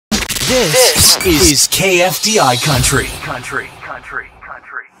This is KFDI Country.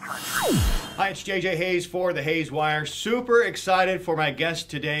 Hi, it's JJ Hayes for the Hayes Wire. Super excited for my guest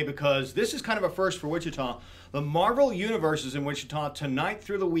today because this is kind of a first for Wichita. The Marvel Universe is in Wichita tonight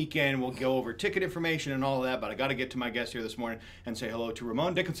through the weekend. We'll go over ticket information and all of that, but I got to get to my guest here this morning and say hello to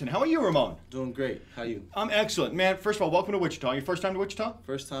Ramon Dickinson. How are you, Ramon? Doing great. How are you? I'm excellent. Man, first of all, welcome to Wichita. Your first time to Wichita?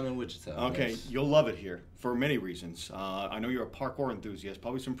 First time in Wichita. Okay, Yes. you'll love it here for many reasons. I know you're a parkour enthusiast.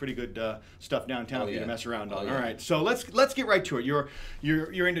 Probably some pretty good stuff downtown for you to mess around on. Yeah. All right, so let's get right to it.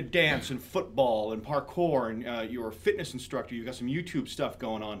 You're into dance and football and parkour, and you're a fitness instructor. You've got some YouTube stuff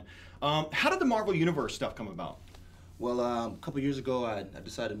going on. How did the Marvel Universe stuff come about? Well, a couple years ago, I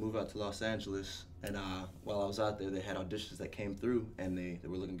decided to move out to Los Angeles, and while I was out there, they had auditions that came through, and they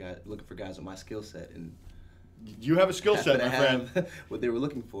were looking for guys with my skill set, and You have a skill set, my friend. what they were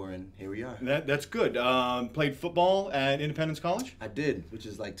looking for, and here we are. That's good. Played football at Independence College? I did, which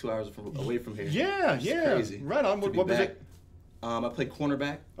is like 2 hours away from here. Yeah, It's yeah. crazy. Right on. to What be was back. it? I played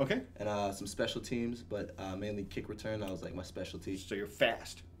cornerback Okay. and some special teams, but mainly kick return. That was like my specialty. So you're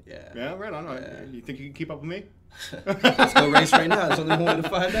fast. Yeah. Yeah, right on. Yeah. You think you can keep up with me? Let's go race right now. There's only one way to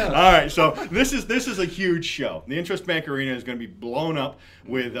find out. All right, so this is a huge show. The Interest Bank Arena is going to be blown up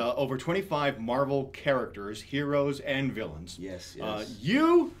with over 25 Marvel characters, heroes and villains. Yes.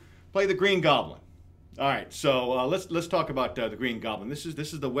 You play the Green Goblin. All right, so let's talk about the Green Goblin. This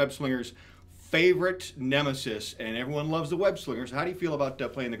is the web slinger's favorite nemesis, and everyone loves the web slingers. How do you feel about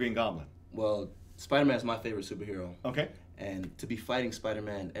playing the Green Goblin? Well, Spider-Man is my favorite superhero. Okay. And to be fighting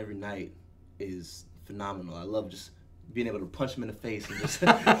Spider-Man every night is phenomenal. I love just being able to punch him in the face and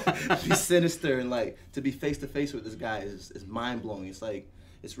just be sinister, and like to be face to face with this guy is mind blowing. It's like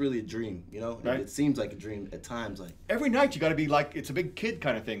it's really a dream, you know? Right. It seems like a dream at times. Like Every night you got to be like, it's a big kid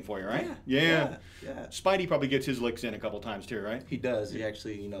kind of thing for you, right? Yeah. Spidey probably gets his licks in a couple times too, right? He does. He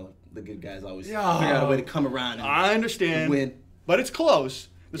actually, you know, the good guys always Yeah. figure out a way to come around and I understand, win. but it's close.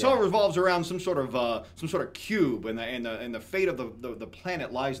 This all Yeah. revolves around some sort of cube, and the fate of the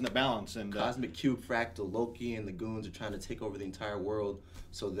planet lies in the balance. And Cosmic Cube, Fractal, Loki, and the goons are trying to take over the entire world.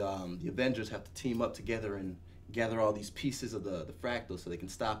 So the Avengers have to team up together and gather all these pieces of the Fractal so they can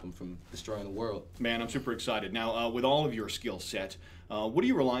stop them from destroying the world. man, I'm super excited. Now, with all of your skill set, what do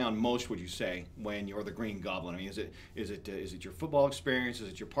you rely on most? Would you say when you're the Green Goblin? I mean, is it your football experience? Is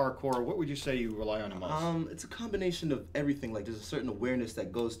it your parkour? What would you say you rely on the most? It's a combination of everything. Like there's a certain awareness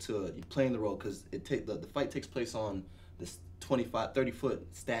that goes to you playing the role because the fight takes place on this 30-foot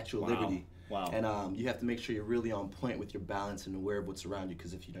Statue of Wow. Liberty. Wow. And you have to make sure you're really on point with your balance and aware of what's around you,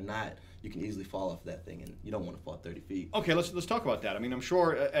 because if you're not, you can easily fall off that thing, and you don't want to fall 30 feet. Okay, let's talk about that. I mean, I'm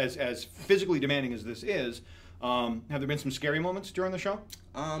sure as physically demanding as this is, have there been some scary moments during the show?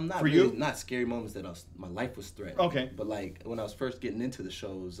 Not For really, you? not scary moments that my life was threatened. Okay. But like when I was first getting into the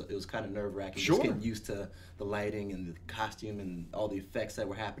show, it was kind of nerve-wracking. Sure. Just getting used to the lighting and the costume and all the effects that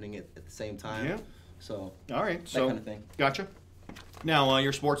were happening at the same time. Yeah. So All right, so kind of thing. Gotcha. Now, you're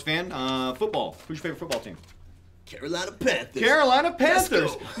a sports fan. Football. Who's your favorite football team? Carolina Panthers. Carolina Let's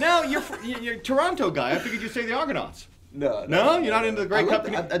Panthers. go. Now, you're a Toronto guy. I figured you'd say the Argonauts. No, You're not into the Grey Cup?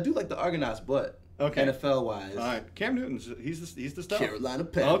 I do like the Argonauts, but Okay. NFL-wise, All right, Cam Newton's he's the stuff. Carolina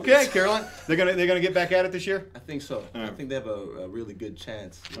Panthers. Okay, Carolina. They're gonna get back at it this year. I think so. All I right. think they have a really good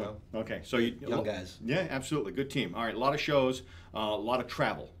chance. You know, Okay, so you young guys. Yeah, absolutely, good team. All right, a lot of shows, a lot of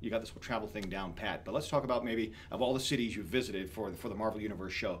travel. You got this whole travel thing down pat. But let's talk about maybe of all the cities you visited for the Marvel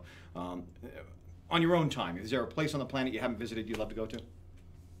Universe show. On your own time, is there a place on the planet you haven't visited you'd love to go to?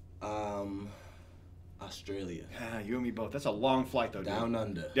 Australia. Ah, you and me both. That's a long flight, though, dude. Down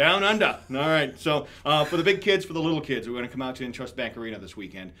under. Down under. All right. So for the big kids, for the little kids, we're going to come out to Intrust Bank Arena this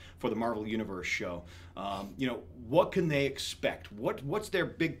weekend for the Marvel Universe show. What can they expect? What's their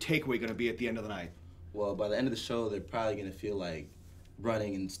big takeaway going to be at the end of the night? Well, by the end of the show, they're probably gonna feel like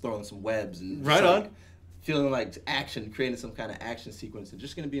running and throwing some webs and Right just, on. like, feeling like action, creating some kind of action sequence, and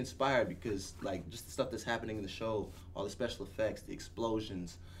just gonna be inspired because like just the stuff that's happening in the show, all the special effects, the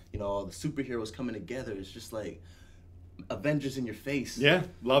explosions, all the superheroes coming together. It's just like Avengers in your face. Yeah,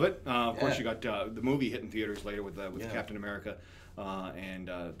 love it. Of course, Yeah. you got the movie hitting theaters later with Yeah. Captain America. And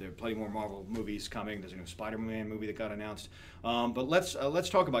there are plenty more Marvel movies coming. There's a new Spider-Man movie that got announced. But let's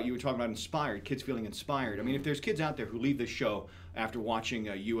talk about, you were talking about inspired, kids feeling inspired. I mean, if there's kids out there who leave this show after watching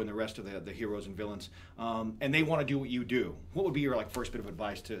you and the rest of the heroes and villains, and they want to do what you do, what would be your first bit of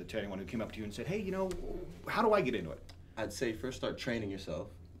advice to anyone who came up to you and said, hey, how do I get into it? I'd say first start training yourself,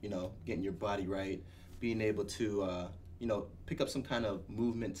 getting your body right, being able to, pick up some kind of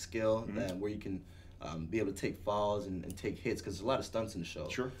movement skill where you can be able to take falls and take hits, because there's a lot of stunts in the show.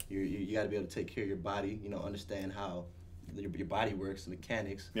 Sure. You got to be able to take care of your body, understand how your body works, the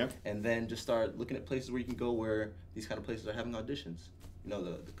mechanics, Yep. and then just start looking at places where you can go where these kind of places are having auditions. You know,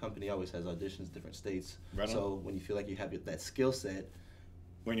 the company always has auditions, different states. Right on. So when you feel like you have that skill set,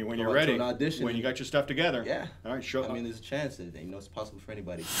 When Go you're out to ready, an audition. when you got your stuff together. yeah. All right, sure. I mean, there's a chance that it's possible for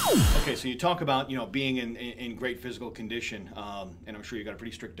anybody. Okay, so you talk about being in great physical condition, and I'm sure you got a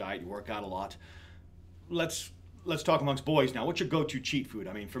pretty strict diet. You work out a lot. Let's talk amongst boys now. What's your go-to cheat food?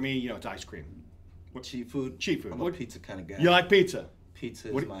 I mean, for me, it's ice cream. Cheap food. Cheap food. I'm a pizza kind of guy. You like pizza? Pizza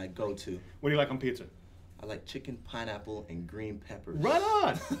What is do- my go-to. What do you like on pizza? I like chicken, pineapple, and green peppers. Right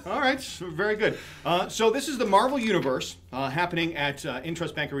on. All right, so very good. So this is the Marvel Universe happening at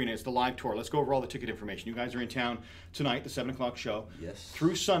Intrust Bank Arena. It's the live tour. Let's go over all the ticket information. You guys are in town tonight, the 7 o'clock show. Yes.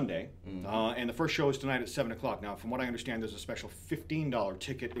 Through Sunday, and the first show is tonight at 7 o'clock. Now, from what I understand, there's a special $15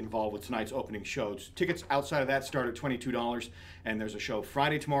 ticket involved with tonight's opening shows. Tickets outside of that start at $22, and there's a show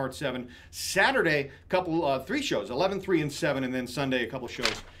Friday tomorrow at 7. Saturday, three shows, 11, 3, and 7, and then Sunday, a couple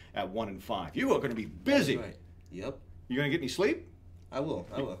shows at 1 and 5. You are going to be busy. That's right. Yep. You going to get any sleep? I will.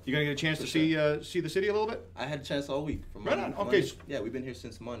 You going to get a chance to For see the city a little bit? I had a chance all week. From Right on. Okay. Monday. Yeah, we've been here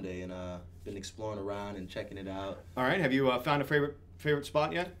since Monday and been exploring around and checking it out. All right. Have you found a favorite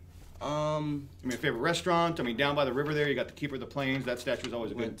spot yet? I mean, a favorite restaurant? I mean, down by the river there, you got the Keeper of the Plains. That statue is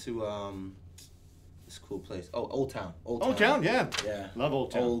always a Went good. to this cool place. Oh, Old Town. Old Town, yeah. Yeah. Love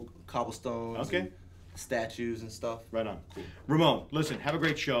Old Town. Old cobblestones. Okay. and statues and stuff. Right on. Ramon, listen, have a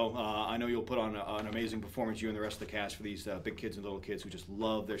great show. I know you'll put on an amazing performance, you and the rest of the cast, for these big kids and little kids who just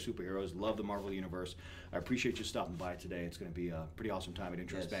love their superheroes, love the Marvel Universe. I appreciate you stopping by today. It's going to be a pretty awesome time at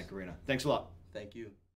Intrust Yes. Bank Arena. Thanks a lot. Thank you.